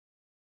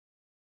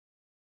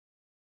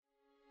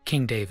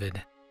King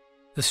David.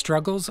 The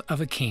struggles of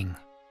a king.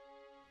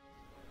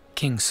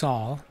 King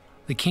Saul,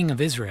 the king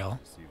of Israel,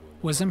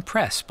 was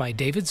impressed by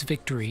David's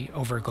victory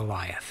over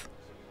Goliath.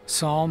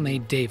 Saul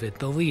made David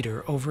the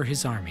leader over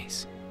his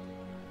armies.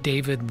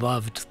 David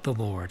loved the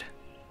Lord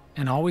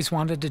and always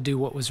wanted to do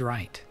what was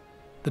right.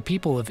 The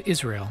people of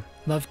Israel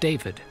loved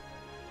David.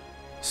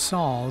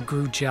 Saul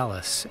grew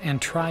jealous and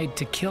tried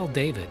to kill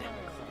David.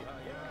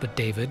 But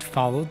David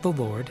followed the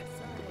Lord,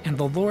 and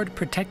the Lord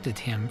protected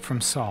him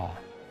from Saul.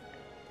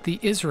 The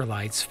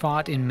Israelites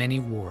fought in many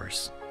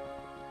wars.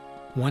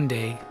 One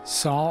day,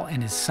 Saul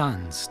and his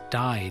sons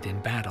died in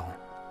battle.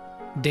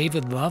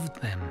 David loved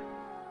them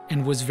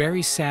and was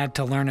very sad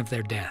to learn of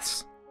their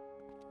deaths.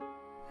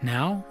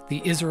 Now,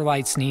 the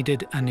Israelites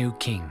needed a new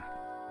king.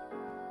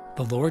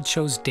 The Lord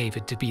chose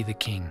David to be the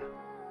king.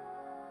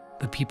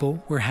 The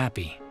people were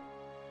happy.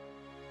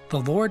 The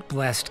Lord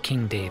blessed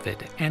King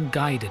David and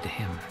guided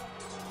him.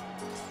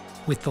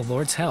 With the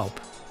Lord's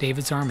help,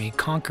 David's army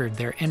conquered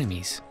their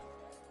enemies.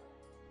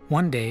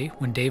 One day,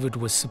 when David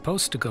was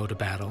supposed to go to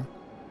battle,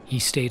 he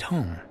stayed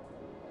home.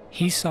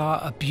 He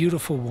saw a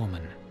beautiful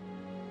woman.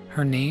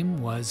 Her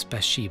name was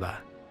Bathsheba,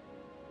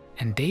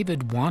 and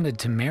David wanted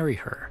to marry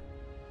her.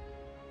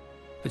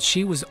 But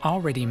she was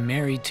already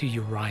married to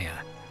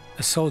Uriah,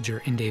 a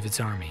soldier in David's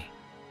army.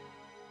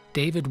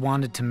 David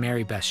wanted to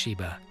marry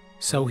Bathsheba,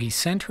 so he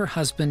sent her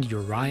husband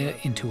Uriah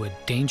into a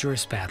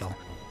dangerous battle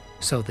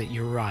so that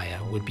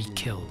Uriah would be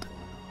killed.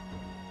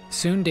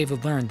 Soon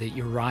David learned that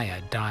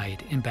Uriah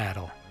died in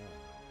battle.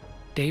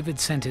 David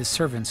sent his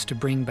servants to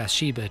bring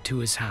Bathsheba to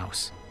his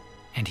house,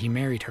 and he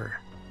married her.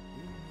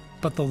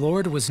 But the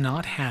Lord was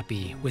not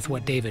happy with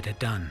what David had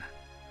done.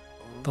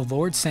 The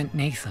Lord sent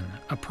Nathan,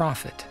 a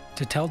prophet,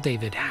 to tell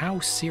David how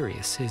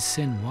serious his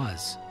sin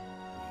was.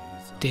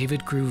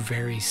 David grew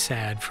very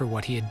sad for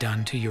what he had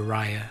done to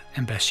Uriah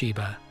and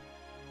Bathsheba.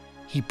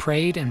 He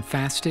prayed and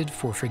fasted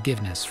for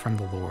forgiveness from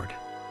the Lord.